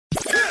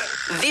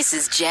This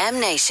is Jam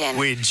Nation.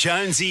 With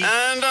Jonesy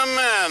and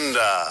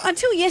Amanda.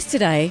 Until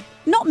yesterday,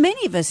 not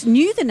many of us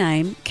knew the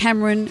name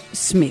Cameron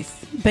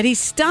Smith, but he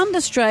stunned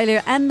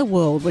Australia and the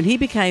world when he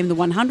became the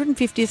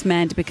 150th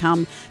man to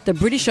become the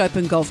British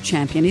Open golf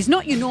champion. He's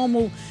not your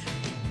normal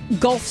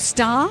golf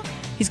star.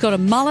 He's got a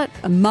mullet,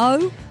 a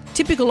mo,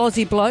 typical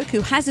Aussie bloke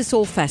who has us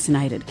all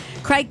fascinated.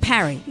 Craig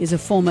Parry is a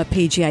former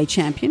PGA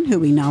champion who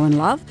we know and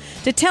love.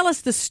 To tell us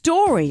the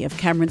story of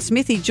Cameron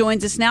Smith, he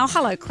joins us now.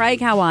 Hello,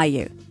 Craig. How are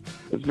you?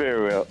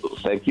 Very well,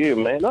 thank you,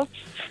 Amanda.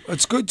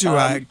 It's good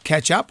to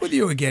catch up with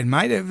you again,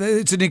 mate.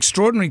 It's an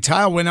extraordinary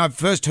tale. When I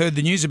first heard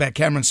the news about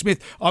Cameron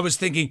Smith, I was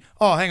thinking,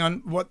 oh, hang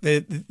on, what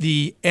the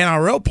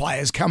NRL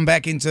players come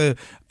back into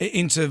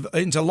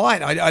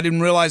light. I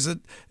didn't realise that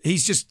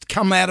he's just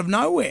come out of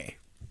nowhere.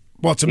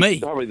 Well, to me.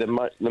 He's probably the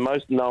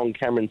most known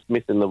Cameron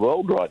Smith in the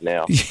world right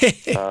now.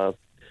 Yeah.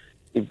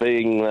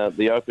 Being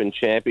the Open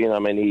champion, I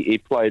mean, he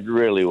played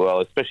really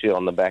well, especially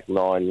on the back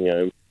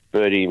nine,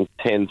 birdie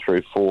 10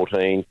 through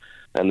 14.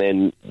 And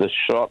then the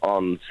shot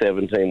on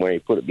 17 where he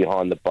put it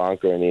behind the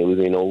bunker and he was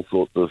in all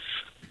sorts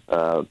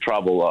of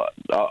trouble.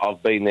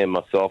 I've been there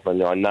myself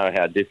and I know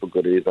how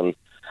difficult it is. And,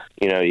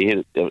 he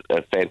hit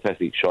a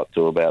fantastic shot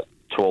to about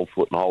 12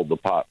 foot and hold the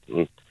putt.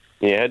 And,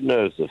 had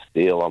nerves of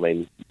steel. I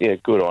mean,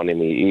 good on him.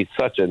 He's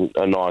such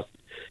a nice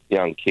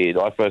young kid.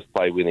 I first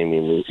played with him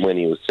when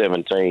he was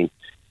 17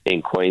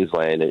 in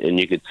Queensland, and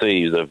you could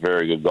see he was a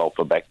very good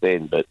golfer back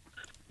then. But,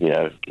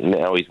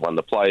 now he's won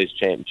the Players'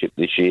 Championship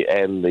this year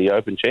and the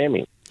Open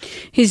champion.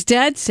 His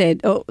dad said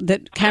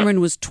that Cameron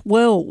was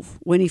 12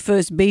 when he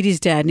first beat his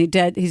dad, and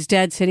his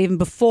dad said even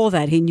before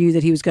that he knew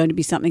that he was going to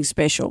be something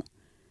special.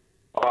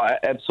 Oh,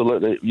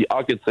 absolutely.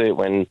 I could see it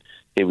when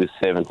he was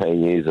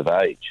 17 years of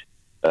age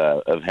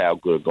of how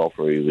good a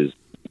golfer he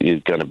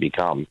was going to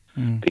become,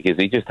 because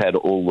he just had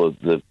all of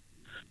the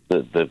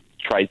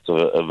traits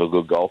of a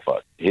good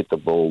golfer. Hit the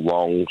ball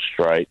long,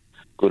 straight,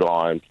 good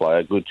iron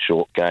player, good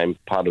short game,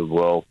 putted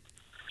well.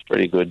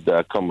 Pretty good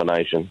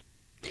combination.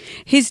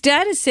 His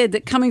dad has said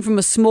that coming from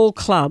a small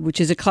club, which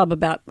is a club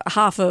about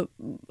half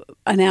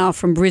an hour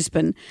from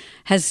Brisbane,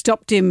 has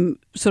stopped him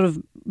sort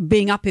of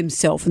being up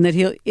himself, and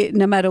that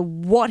no matter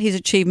what his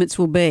achievements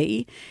will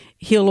be,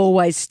 he'll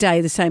always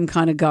stay the same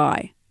kind of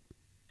guy.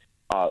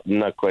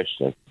 No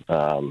question.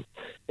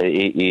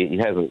 He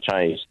hasn't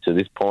changed to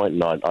this point,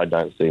 and I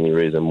don't see any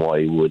reason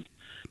why he would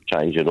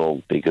change at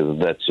all, because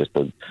that's just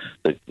the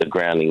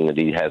grounding that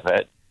he has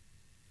had.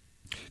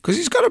 Because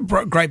he's got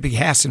a great big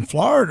house in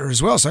Florida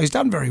as well, so he's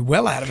done very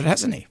well out of it,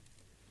 hasn't he?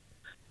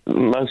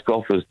 Most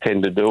golfers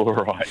tend to do all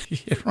right.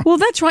 Yeah, right. Well,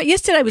 that's right.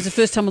 Yesterday was the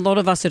first time a lot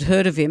of us had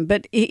heard of him,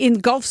 but in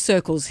golf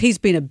circles, he's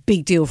been a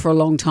big deal for a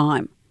long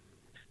time.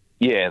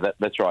 Yeah,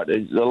 that's right.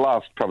 The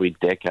last probably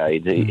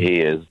decade, he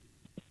has,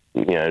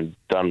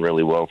 done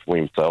really well for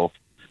himself,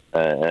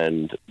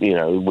 and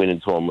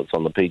winning tournaments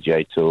on the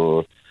PGA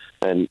Tour,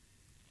 and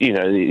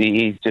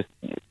he's just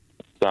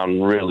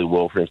done really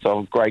well for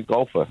himself. Great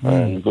golfer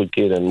and good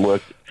kid, and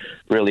worked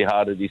really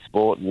hard at his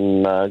sport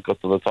and got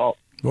to the top.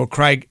 Well,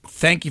 Craig,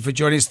 thank you for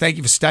joining us. Thank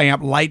you for staying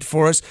up late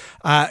for us.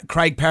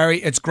 Craig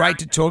Parry, it's great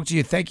to talk to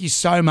you. Thank you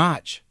so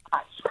much.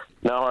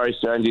 No worries,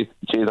 Jonesy.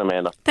 Cheers,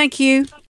 Amanda. Thank you.